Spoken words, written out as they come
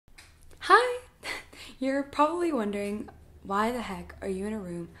Hi! You're probably wondering, why the heck are you in a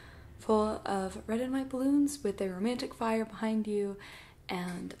room full of red and white balloons with a romantic fire behind you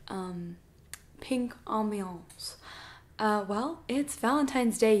and pink ambiance? Well, it's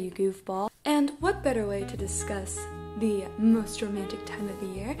Valentine's Day, you goofball. And what better way to discuss the most romantic time of the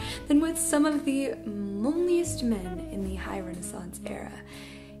year than with some of the loneliest men in the High Renaissance era?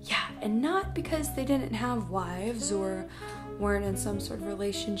 Yeah, and not because they didn't have wives or weren't in some sort of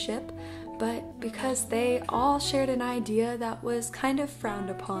relationship, but because they all shared an idea that was kind of frowned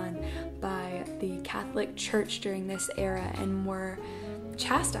upon by the Catholic Church during this era and were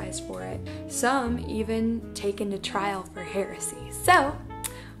chastised for it. Some even taken to trial for heresy. So,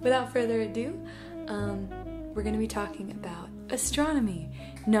 without further ado, we're going to be talking about astronomy.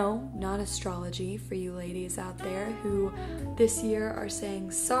 No, not astrology for you ladies out there who this year are saying,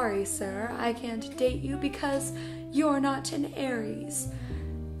 "Sorry, sir, I can't date you because you're not an Aries."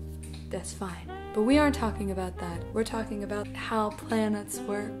 That's fine. But we aren't talking about that. We're talking about how planets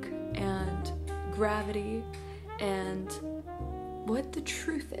work and gravity and what the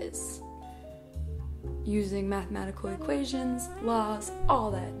truth is. Using mathematical equations, laws, all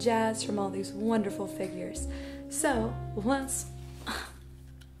that jazz from all these wonderful figures. So, let's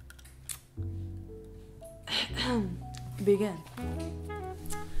begin.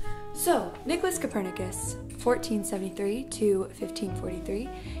 So, Nicholas Copernicus, 1473 to 1543.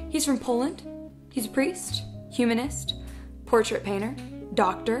 He's from Poland. He's a priest, humanist, portrait painter,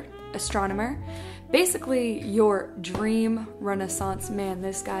 doctor, astronomer. Basically, your dream Renaissance man.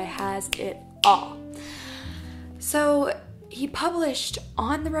 This guy has it all. So, he published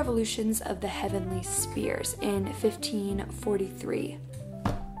On the Revolutions of the Heavenly Spheres in 1543.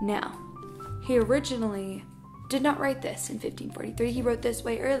 Now, he originally did not write this in 1543. He wrote this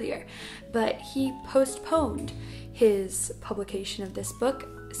way earlier, but he postponed his publication of this book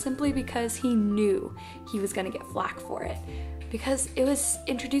simply because he knew he was going to get flack for it, because it was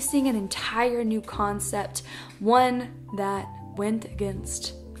introducing an entire new concept, one that went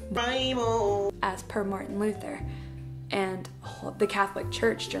against the Bible, as per Martin Luther and the Catholic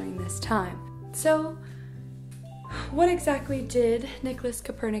Church during this time. So, what exactly did Nicholas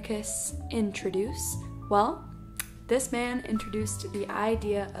Copernicus introduce? Well, this man introduced the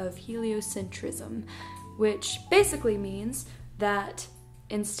idea of heliocentrism, which basically means that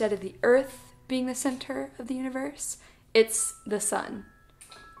instead of the Earth being the center of the universe, it's the sun.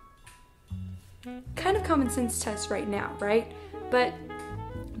 Kind of common sense test right now, right? But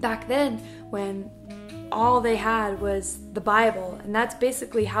back then, when all they had was the Bible, and that's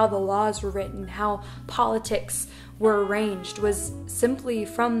basically how the laws were written, how politics were arranged, was simply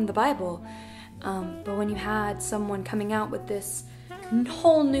from the Bible. But when you had someone coming out with this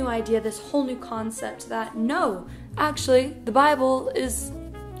whole new idea, this whole new concept that, no, actually, the Bible is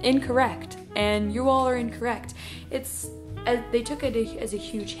incorrect, and you all are incorrect, they took it as a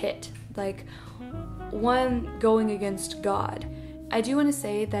huge hit, like one going against God. I do want to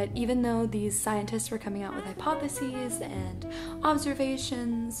say that even though these scientists were coming out with hypotheses and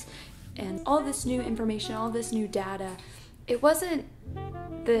observations and all this new information, all this new data, it wasn't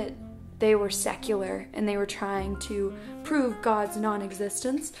that they were secular and they were trying to prove God's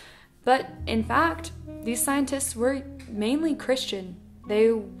non-existence, but in fact, these scientists were mainly Christian.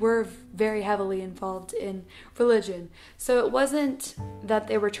 They were very heavily involved in religion. So it wasn't that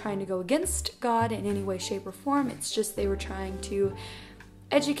they were trying to go against God in any way, shape, or form. It's just they were trying to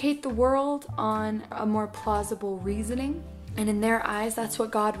educate the world on a more plausible reasoning. And in their eyes, that's what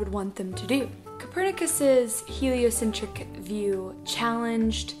God would want them to do. Copernicus's heliocentric view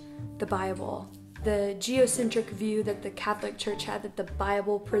challenged the Bible, the geocentric view that the Catholic Church had, that the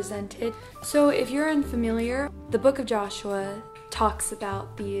Bible presented. So if you're unfamiliar, the book of Joshua talks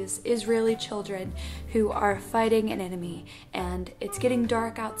about these Israeli children who are fighting an enemy, and it's getting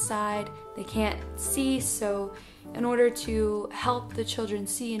dark outside, they can't see, so in order to help the children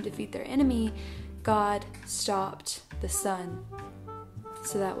see and defeat their enemy, God stopped the sun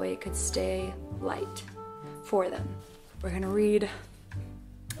so that way it could stay light for them. We're going to read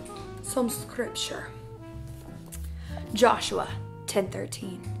some scripture. Joshua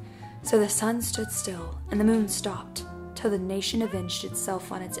 10:13. So the sun stood still and the moon stopped till the nation avenged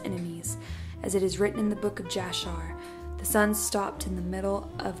itself on its enemies, as it is written in the book of Jashar. The sun stopped in the middle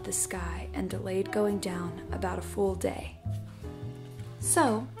of the sky and delayed going down about a full day.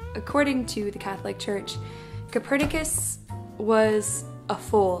 So, according to the Catholic Church, Copernicus was a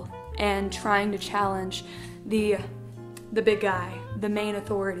fool and trying to challenge the big guy, the main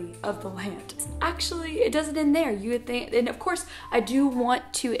authority of the land. Actually, it doesn't end there. You would think, and of course, I do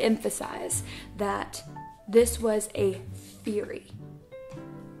want to emphasize that this was a theory.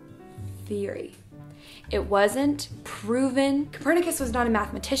 theory. It wasn't proven. Copernicus was not a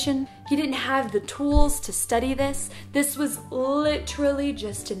mathematician. He didn't have the tools to study this. This was literally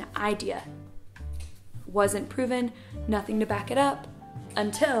just an idea. Wasn't proven, nothing to back it up,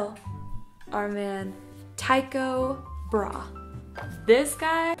 until our man Tycho Brahe. This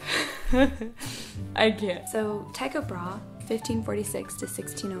guy, I can't. So Tycho Brahe, 1546 to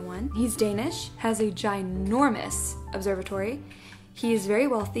 1601. He's Danish, has a ginormous observatory. He is very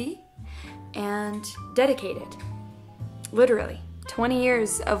wealthy and dedicated. Literally, 20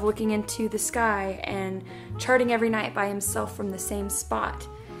 years of looking into the sky and charting every night by himself from the same spot,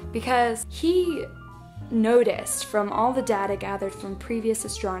 because he noticed from all the data gathered from previous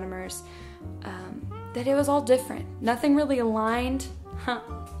astronomers that it was all different. Nothing really aligned.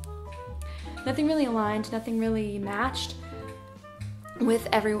 Nothing really aligned, nothing really matched with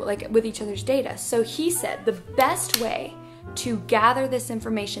with each other's data. So he said the best way to gather this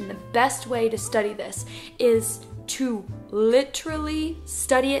information, the best way to study this, is to literally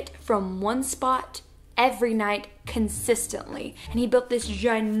study it from one spot every night consistently. And he built this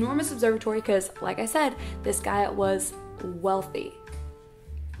ginormous observatory because, like I said, this guy was wealthy,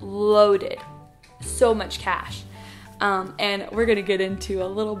 loaded, so much cash. And we're gonna get into a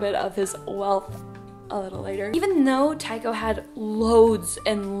little bit of his wealth a little later. Even though Tycho had loads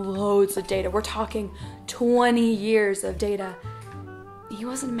and loads of data, we're talking 20 years of data, he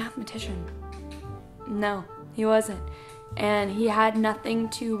wasn't a mathematician. No, he wasn't. And he had nothing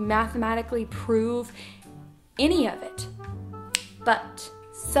to mathematically prove any of it. But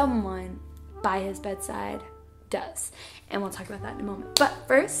someone by his bedside does. And we'll talk about that in a moment. But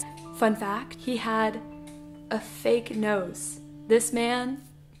first, fun fact, he had a fake nose. This man,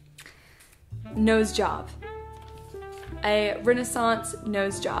 nose job. A Renaissance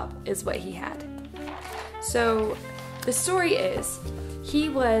nose job is what he had. So the story is, he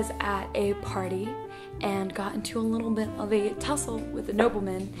was at a party and got into a little bit of a tussle with a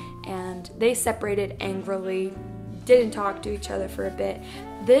nobleman, and they separated angrily, didn't talk to each other for a bit.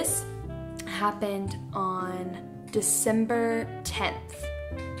 This happened on December 10th.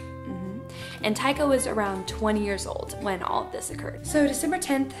 And Tycho was around 20 years old when all of this occurred. So December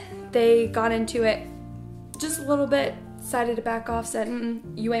 10th, they got into it just a little bit, decided to back off, said,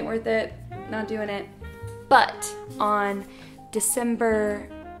 you ain't worth it, not doing it. But on December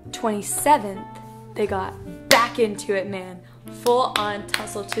 27th, they got back into it, man. Full on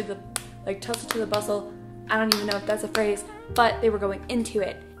tussle to the bustle. I don't even know if that's a phrase, but they were going into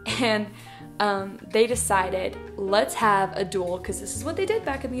it. And they decided, let's have a duel, because this is what they did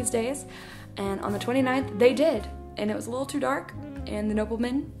back in these days. And on the 29th, they did. And it was a little too dark, and the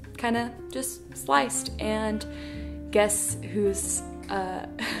nobleman kind of just sliced. And guess whose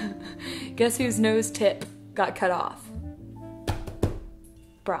nose tip got cut off?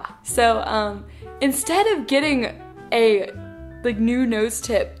 Brahe. So instead of getting a new nose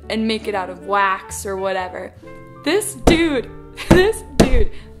tip and make it out of wax or whatever, this dude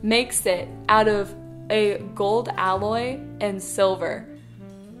makes it out of a gold alloy and silver.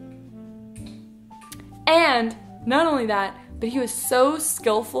 And not only that, but he was so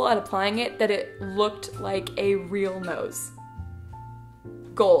skillful at applying it that it looked like a real nose.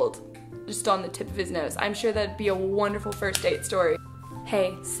 Gold, just on the tip of his nose. I'm sure that'd be a wonderful first date story.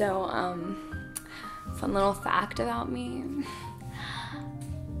 Hey, so, fun little fact about me.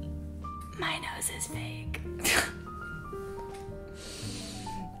 My nose is fake.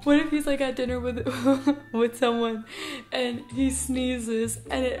 What if he's like at dinner with someone and he sneezes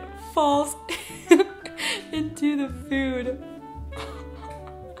and it falls into the food?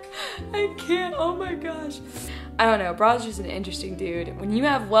 I can't, oh my gosh. I don't know, Brahe's just an interesting dude. When you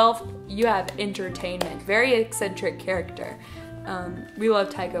have wealth, you have entertainment. Very eccentric character. We love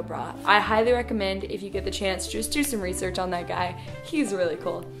Tycho Brahe. I highly recommend, if you get the chance, just do some research on that guy. He's really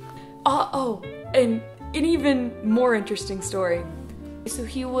cool. Oh, and an even more interesting story. So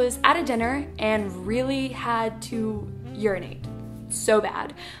he was at a dinner and really had to urinate so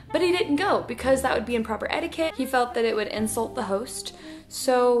bad, but he didn't go because that would be improper etiquette. He felt that it would insult the host,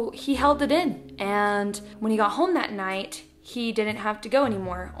 so he held it in. And when he got home that night, he didn't have to go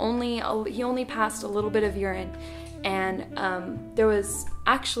anymore. He only passed a little bit of urine, and there was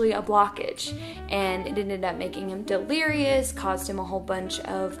actually a blockage, and it ended up making him delirious, caused him a whole bunch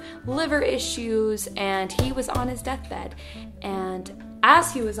of liver issues, and he was on his deathbed. And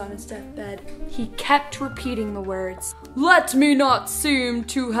as he was on his deathbed, he kept repeating the words, "Let me not seem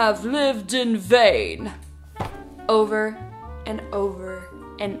to have lived in vain," over and over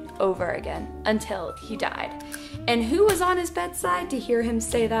and over again until he died. And who was on his bedside to hear him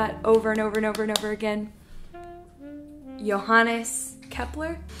say that over and over and over and over again? Johannes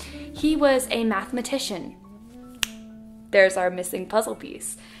Kepler. He was a mathematician. There's our missing puzzle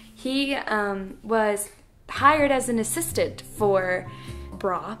piece. He was hired as an assistant for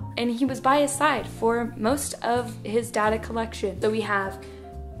Brahe, and he was by his side for most of his data collection. So we have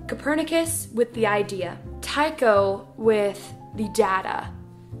Copernicus with the idea, Tycho with the data,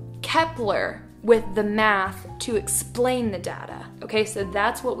 Kepler with the math to explain the data. Okay, so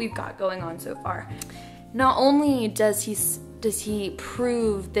that's what we've got going on so far. Not only does he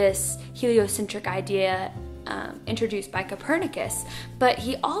prove this heliocentric idea introduced by Copernicus, but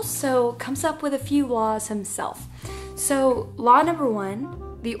he also comes up with a few laws himself. So law number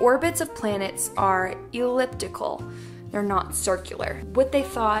 1, the orbits of planets are elliptical. They're not circular. What they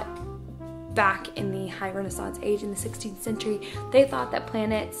thought back in the High Renaissance age in the 16th century, they thought that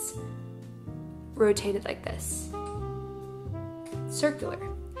planets rotated like this, circular.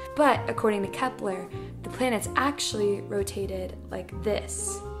 But according to Kepler, the planets actually rotated like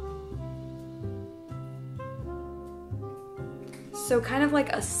this. So kind of like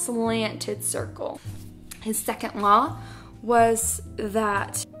a slanted circle. His second law was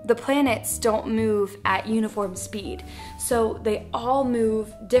that the planets don't move at uniform speed. So they all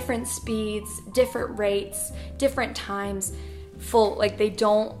move different speeds, different rates, different times, like they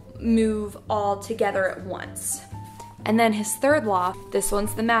don't move all together at once. And then his third law, this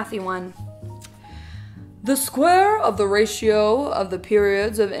one's the mathy one. The square of the ratio of the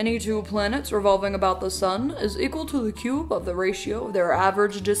periods of any two planets revolving about the sun is equal to the cube of the ratio of their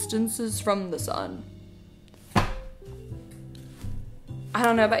average distances from the sun. I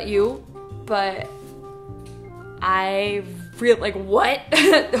don't know about you, but I feel like, what?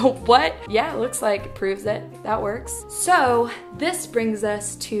 What? Yeah, it looks like it proves it. That works. So this brings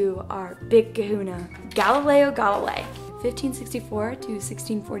us to our big kahuna, Galileo Galilei, 1564 to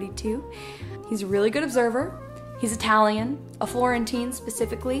 1642. He's a really good observer. He's Italian, a Florentine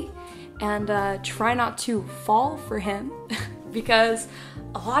specifically, and try not to fall for him because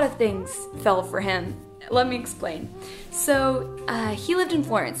a lot of things fell for him. Let me explain. So he lived in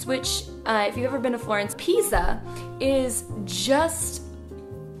Florence, which if you've ever been to Florence, Pisa is just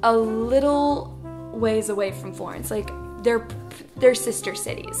a little ways away from Florence. Like they're sister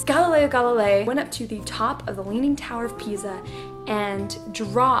cities. Galileo Galilei went up to the top of the Leaning Tower of Pisa and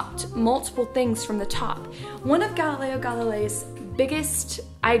dropped multiple things from the top. One of Galileo Galilei's biggest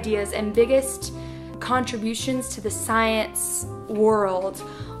ideas and biggest contributions to the science world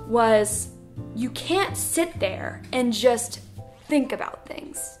was you can't sit there and just think about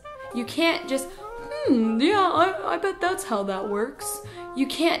things. You can't just, yeah, I bet that's how that works. You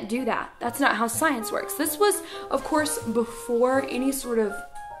can't do that. That's not how science works. This was, of course, before any sort of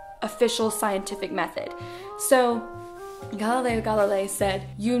official scientific method. So Galileo Galilei said,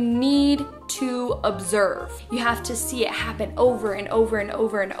 you need to observe. You have to see it happen over and over and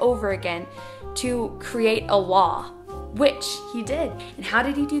over and over again to create a law, which he did. And how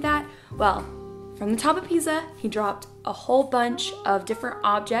did he do that? Well, from the top of Pisa, he dropped a whole bunch of different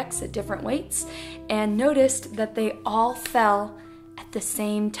objects at different weights and noticed that they all fell at the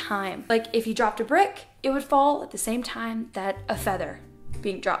same time. Like if he dropped a brick, it would fall at the same time that a feather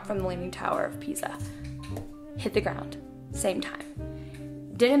being dropped from the Leaning Tower of Pisa hit the ground, same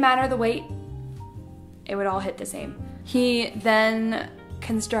time. Didn't matter the weight, it would all hit the same. He then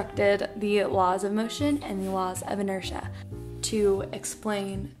constructed the laws of motion and the laws of inertia to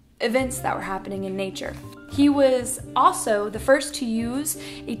explain events that were happening in nature. He was also the first to use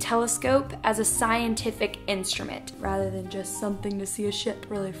a telescope as a scientific instrument rather than just something to see a ship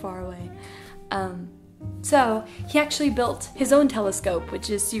really far away. So he actually built his own telescope, which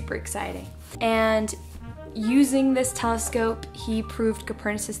is super exciting. And using this telescope, he proved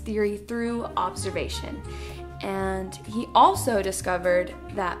Copernicus' theory through observation. And he also discovered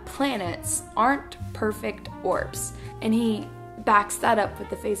that planets aren't perfect orbs, and he backs that up with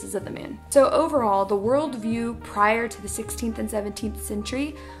the phases of the moon. So overall, the worldview prior to the 16th and 17th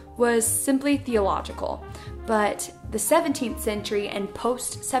century was simply theological, but the 17th century and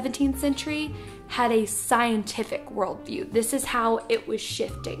post-17th century had a scientific worldview. This is how it was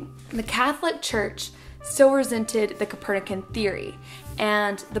shifting. The Catholic Church still resented the Copernican theory,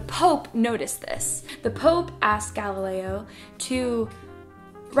 and the Pope noticed this. The Pope asked Galileo to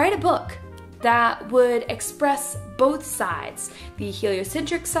write a book that would express both sides, the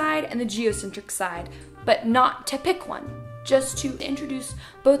heliocentric side and the geocentric side, but not to pick one, just to introduce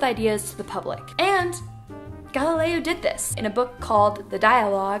both ideas to the public. And Galileo did this. In a book called The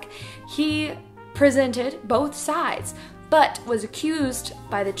Dialogue, he presented both sides, but was accused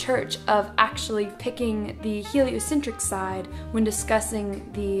by the church of actually picking the heliocentric side when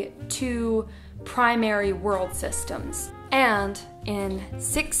discussing the two primary world systems. And in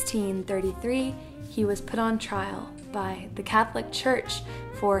 1633, he was put on trial by the Catholic Church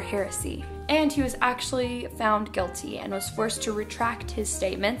for heresy. And he was actually found guilty and was forced to retract his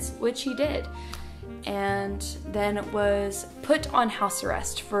statements, which he did. And then was put on house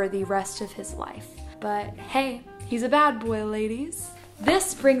arrest for the rest of his life. But hey, he's a bad boy, ladies.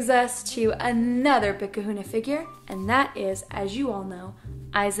 This brings us to another Big Kahuna figure, and that is, as you all know,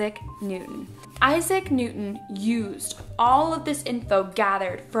 Isaac Newton. Isaac Newton used all of this info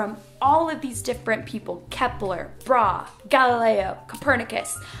gathered from all of these different people, Kepler, Brahe, Galileo,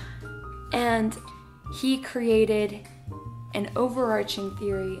 Copernicus, and he created an overarching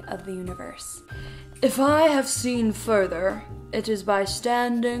theory of the universe. If I have seen further, it is by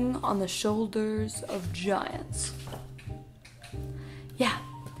standing on the shoulders of giants. Yeah,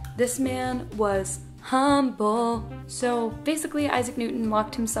 this man was humble. So basically, Isaac Newton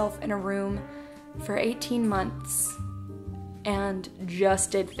locked himself in a room for 18 months and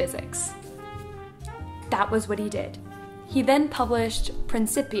just did physics. That was what he did. He then published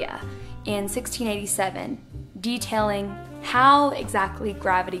Principia in 1687, detailing how exactly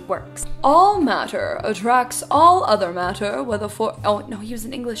gravity works. All matter attracts all other matter, whether for— oh no, he was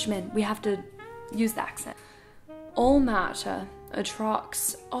an Englishman. We have to use the accent. All matter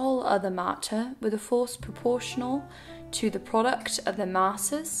attracts all other matter with a force proportional to the product of the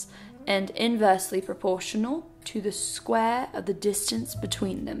masses and inversely proportional to the square of the distance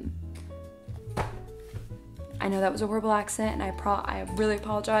between them. I know that was a horrible accent, and I really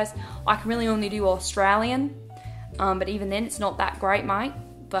apologize. I can really only do Australian, but even then it's not that great, mate.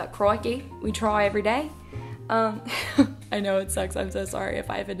 But crikey, we try every day. I know it sucks, I'm so sorry if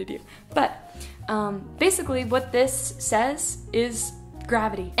I offended you. But basically what this says is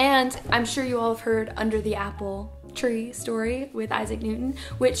gravity. And I'm sure you all have heard Under the Apple Tree story with Isaac Newton,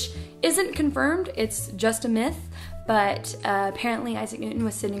 which isn't confirmed, it's just a myth. But apparently Isaac Newton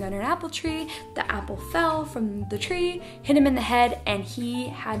was sitting under an apple tree, the apple fell from the tree, hit him in the head, and he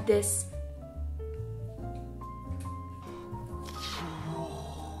had this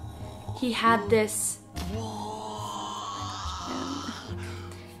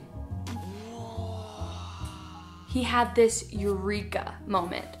eureka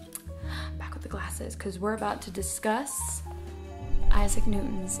moment. Back with the glasses, because we're about to discuss Isaac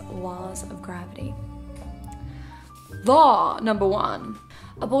Newton's laws of gravity. Law number 1.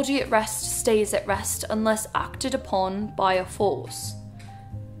 A body at rest stays at rest unless acted upon by a force.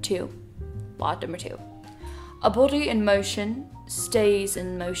 2. Law number 2. A body in motion stays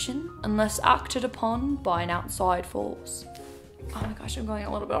in motion unless acted upon by an outside force. Oh my gosh, I'm going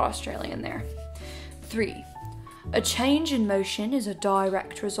a little bit Australian there. 3. A change in motion is a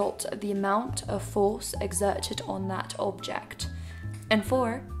direct result of the amount of force exerted on that object. And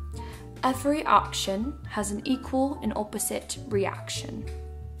 4. Every action has an equal and opposite reaction.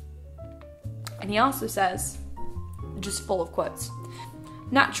 And he also says, just full of quotes,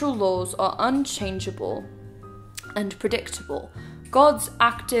 natural laws are unchangeable and predictable. God's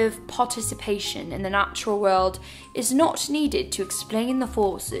active participation in the natural world is not needed to explain the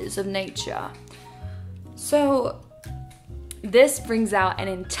forces of nature. So this brings out an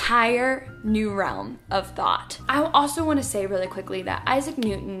entire new realm of thought. I also want to say really quickly that Isaac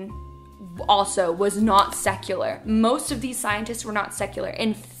Newton also was not secular. Most of these scientists were not secular.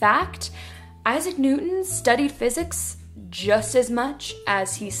 In fact, Isaac Newton studied physics just as much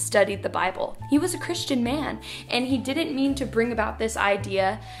as he studied the Bible. He was a Christian man, and he didn't mean to bring about this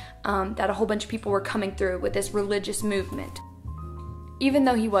idea that a whole bunch of people were coming through with this religious movement. Even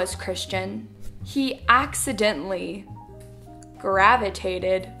though he was Christian, he accidentally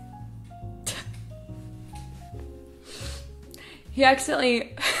gravitated. He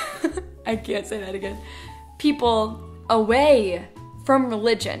accidentally I can't say that again. People away from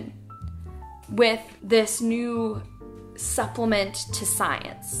religion with this new supplement to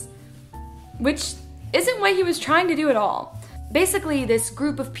science, which isn't what he was trying to do at all. Basically, this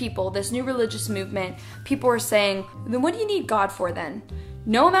group of people, this new religious movement, people were saying, then what do you need God for then?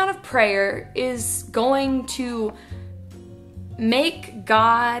 No amount of prayer is going to make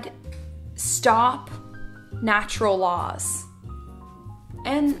God stop natural laws.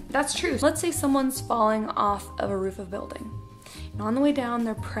 And that's true. Let's say someone's falling off of a roof of a building. And on the way down,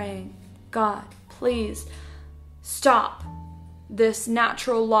 they're praying, God, please stop this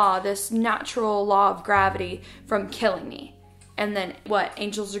natural law of gravity from killing me. And then what?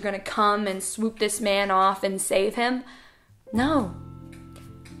 Angels are going to come and swoop this man off and save him? No.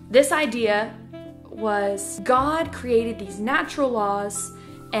 This idea was God created these natural laws,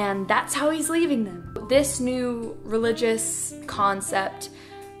 and that's how he's leaving them. This new religious concept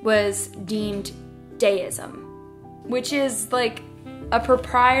was deemed deism, which is like a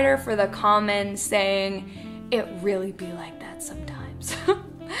proprietor for the common saying, it really be like that sometimes.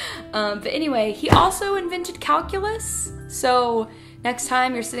 But anyway, he also invented calculus. So next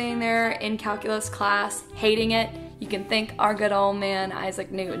time you're sitting there in calculus class hating it, you can thank our good old man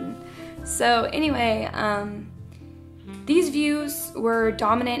Isaac Newton. So anyway, these views were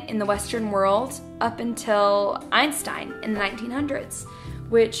dominant in the Western world up until Einstein in the 1900s,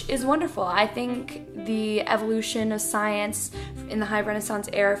 which is wonderful. I think the evolution of science in the High Renaissance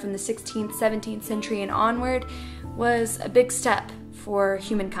era from the 16th, 17th century and onward was a big step for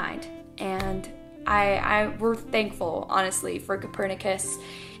humankind. And we're thankful, honestly, for Copernicus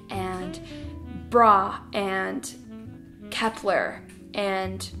and Brahe and Kepler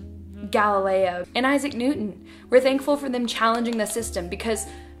and Galileo and Isaac Newton. We're thankful for them challenging the system, because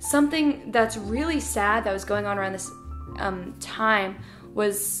something that's really sad that was going on around this time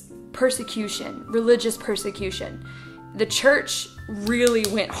was persecution, religious persecution. The church really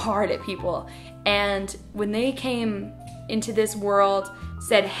went hard at people, and when they came into this world,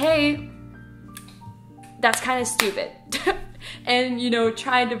 said, hey, that's kind of stupid. And, you know,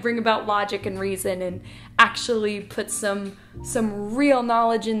 tried to bring about logic and reason and actually put some real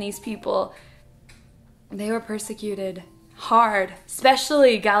knowledge in these people. They were persecuted hard,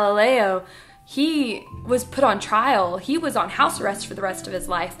 especially Galileo. He was put on trial. He was on house arrest for the rest of his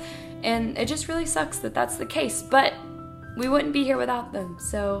life. And it just really sucks that that's the case, but we wouldn't be here without them.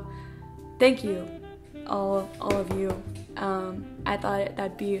 So thank you, all of you. I thought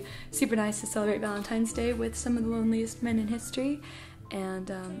that'd be super nice to celebrate Valentine's Day with some of the loneliest men in history,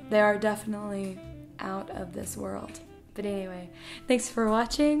 and they are definitely out of this world. But anyway, thanks for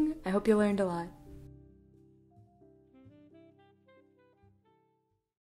watching. I hope you learned a lot.